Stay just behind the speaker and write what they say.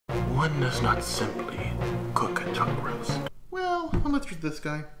One does not simply cook a chuck roast. Well, let's read this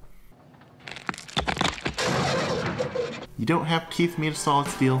guy. You don't have teeth made of solid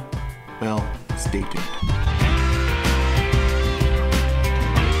steel? Well, stay tuned.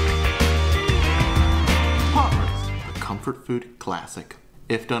 Pot roast, the comfort food classic.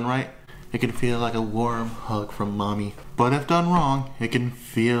 If done right, it can feel like a warm hug from mommy. But if done wrong, it can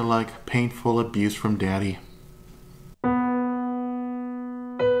feel like painful abuse from daddy.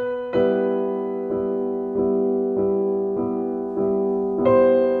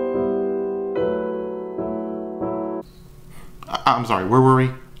 I'm sorry, where were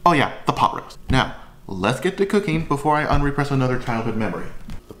we? Oh yeah, the pot roast. Now, let's get to cooking before I unrepress another childhood memory.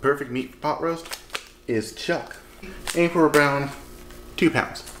 The perfect meat for pot roast is chuck. Aim for around 2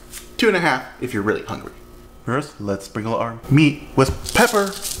 pounds. 2.5 if you're really hungry. First, let's sprinkle our meat with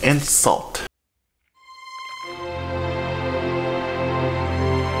pepper and salt.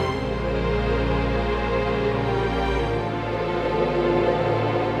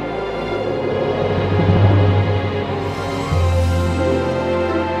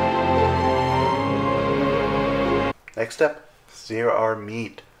 Next step, sear our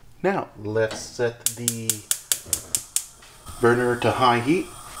meat. Now, let's set the burner to high heat.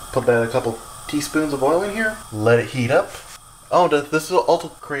 Put about a couple teaspoons of oil in here. Let it heat up. Oh, this will also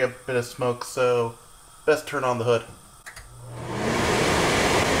create a bit of smoke, so best turn on the hood.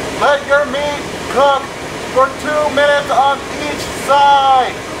 Let your meat cook for 2 minutes on each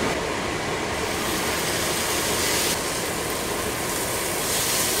side.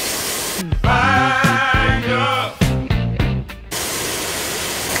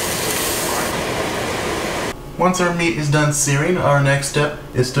 Once our meat is done searing, our next step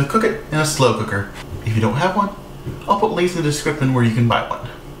is to cook it in a slow cooker. If you don't have one, I'll put links in the description where you can buy one.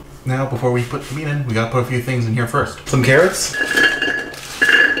 Now, before we put the meat in, we gotta put a few things in here first. Some carrots,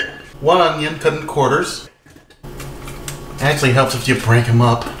 1 onion cut in quarters. Actually helps if you break them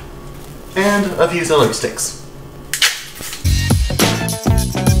up. And a few celery sticks.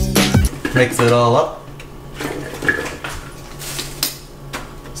 Mix it all up.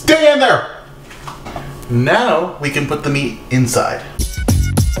 Stay in there! Now we can put the meat inside.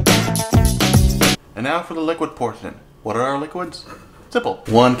 And now for the liquid portion. What are our liquids? Simple.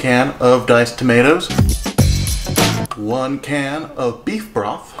 1 can of diced tomatoes. 1 can of beef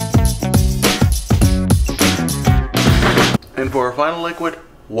broth. And for our final liquid,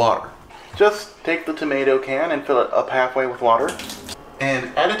 water. Just take the tomato can and fill it up halfway with water.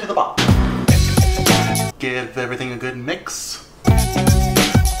 And add it to the bottom. Give everything a good mix.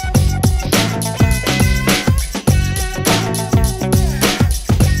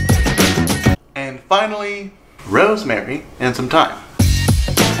 And finally, rosemary and some thyme.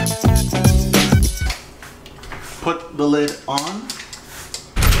 Put the lid on.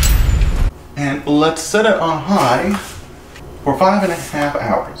 And let's set it on high for 5.5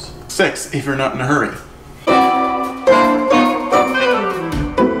 hours. 6 if you're not in a hurry.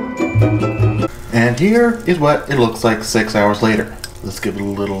 And here is what it looks like 6 hours later. Let's give it a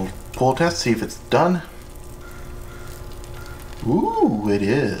little pull test, see if it's done. Ooh, it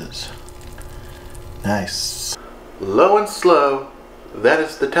is. Nice. Low and slow, that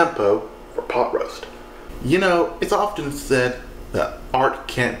is the tempo for pot roast. You know, it's often said that art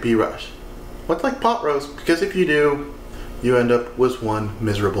can't be rushed. Much like pot roast, because if you do, you end up with one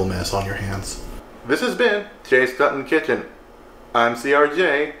miserable mess on your hands. This has been today's Cuttin Kitchen. I'm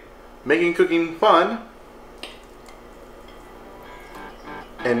CRJ, making cooking fun,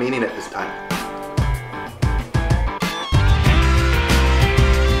 and meaning it this time.